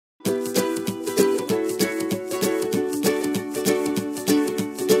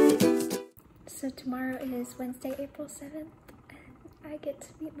tomorrow is Wednesday, April 7th, and I get to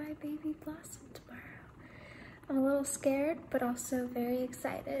meet my baby Blossom tomorrow. I'm a little scared, but also very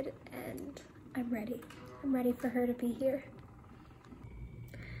excited, and I'm ready. I'm ready for her to be here.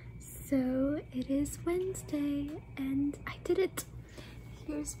 So it is Wednesday, and I did it.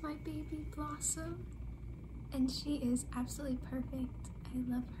 Here's my baby Blossom, and she is absolutely perfect. I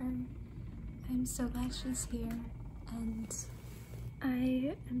love her. I'm so glad she's here, and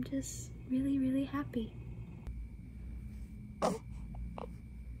I am just really, really happy.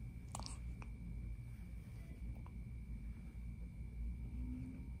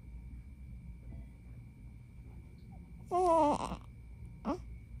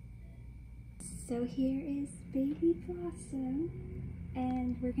 So here is baby Blossom,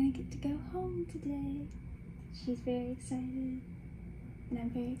 and we're gonna get to go home today. She's very excited, and I'm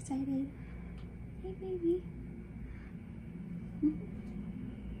very excited. Hey baby.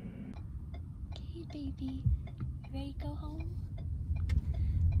 Okay baby, you ready to go home?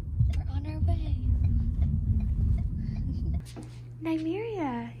 We're on our way.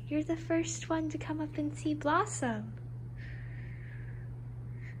 Nymeria, you're the first one to come up and see Blossom.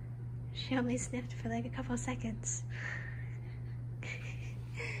 She only sniffed for like a couple seconds.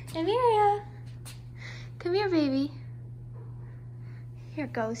 Nymeria! Come here, baby. Here,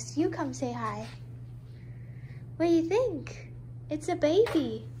 Ghost, you come say hi. What do you think? It's a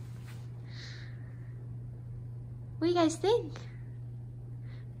baby. What do you guys think?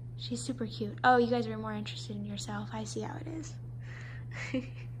 She's super cute. Oh, you guys are more interested in yourself. I see how it is.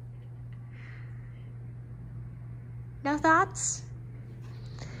 No thoughts?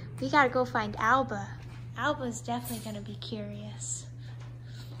 We gotta go find Alba. Alba's definitely gonna be curious.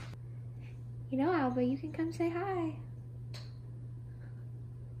 You know, Alba, you can come say hi.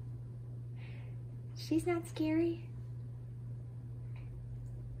 She's not scary.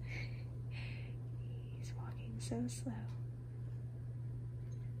 He's walking so slow.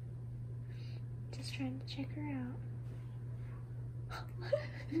 Just trying to check her out.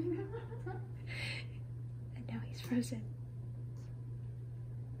 And now he's frozen.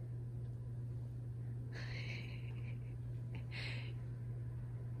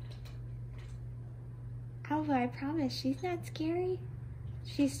 Alva, I promise, she's not scary.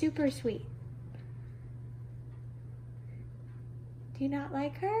 She's super sweet. Do you not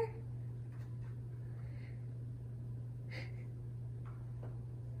like her?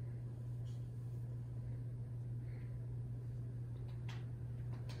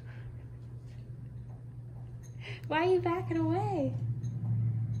 Why are you backing away?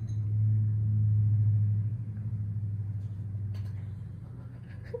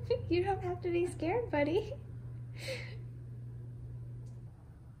 You don't have to be scared, buddy.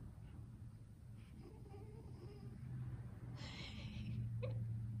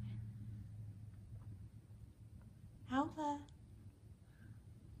 Alva.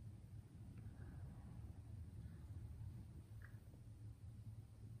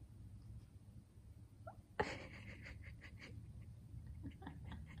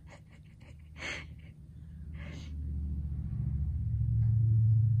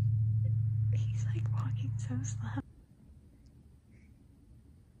 He's like walking so slow.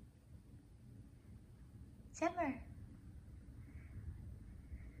 Simmer.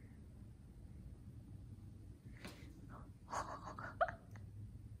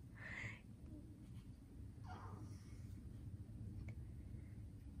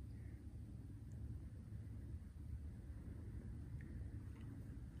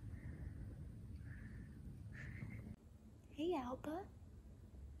 Hey, Alba.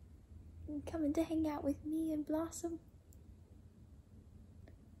 You coming to hang out with me and Blossom?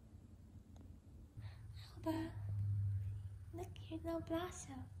 Alba, look, here's little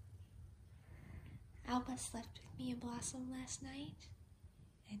Blossom. Alba slept with me and Blossom last night,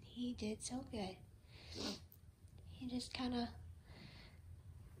 and he did so good. He just kind of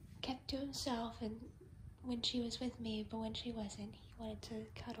kept to himself, and when she was with me, but when she wasn't, he wanted to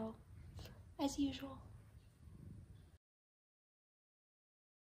cuddle as usual.